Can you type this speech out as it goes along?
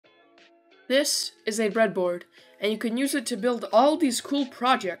This is a breadboard, and you can use it to build all these cool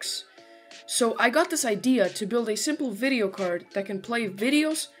projects. So I got this idea to build a simple video card that can play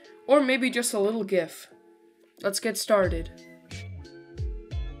videos or maybe just a little GIF. Let's get started.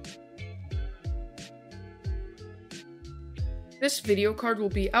 This video card will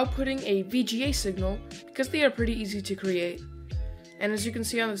be outputting a VGA signal because they are pretty easy to create. And as you can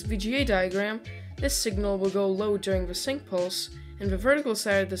see on this VGA diagram, this signal will go low during the sync pulse, and the vertical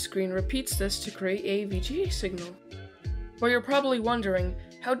side of the screen repeats this to create a VGA signal. Well, you're probably wondering,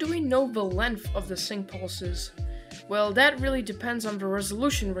 how do we know the length of the sync pulses? Well, that really depends on the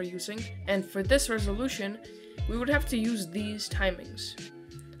resolution we're using, and for this resolution, we would have to use these timings.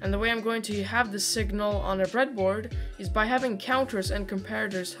 And the way I'm going to have the signal on a breadboard is by having counters and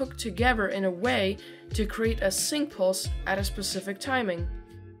comparators hooked together in a way to create a sync pulse at a specific timing.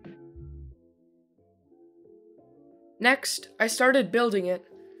 Next, I started building it.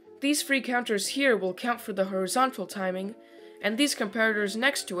 These three counters here will count for the horizontal timing, and these comparators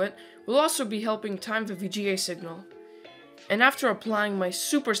next to it will also be helping time the VGA signal. And after applying my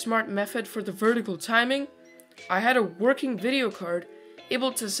super smart method for the vertical timing, I had a working video card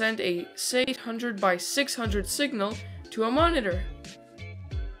able to send a 800 by 600 signal to a monitor.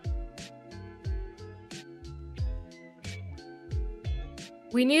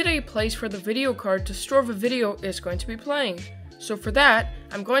 We need a place for the video card to store the video it's going to be playing. So for that,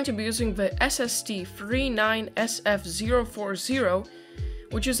 I'm going to be using the SSD39SF040,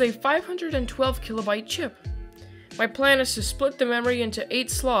 which is a 512 kilobyte chip. My plan is to split the memory into 8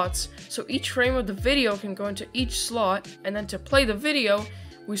 slots, so each frame of the video can go into each slot, and then to play the video,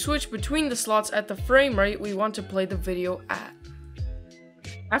 we switch between the slots at the frame rate we want to play the video at.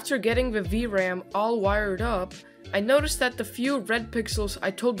 After getting the VRAM all wired up, I noticed that the few red pixels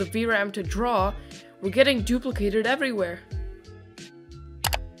I told the VRAM to draw were getting duplicated everywhere.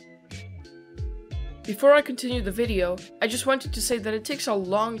 Before I continue the video, I just wanted to say that it takes a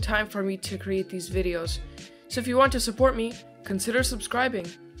long time for me to create these videos, so if you want to support me, consider subscribing.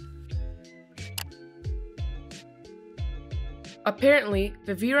 Apparently,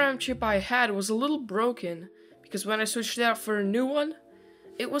 the VRAM chip I had was a little broken, because when I switched it out for a new one,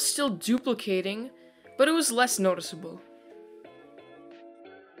 it was still duplicating, but it was less noticeable.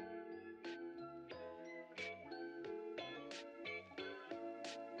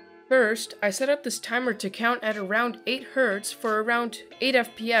 First, I set up this timer to count at around 8 Hz for around 8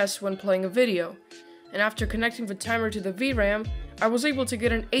 FPS when playing a video, and after connecting the timer to the VRAM, I was able to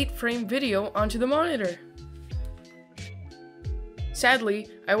get an 8-frame video onto the monitor. Sadly,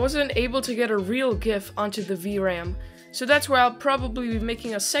 I wasn't able to get a real GIF onto the VRAM, so that's why I'll probably be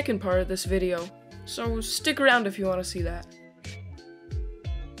making a second part of this video. So stick around if you want to see that.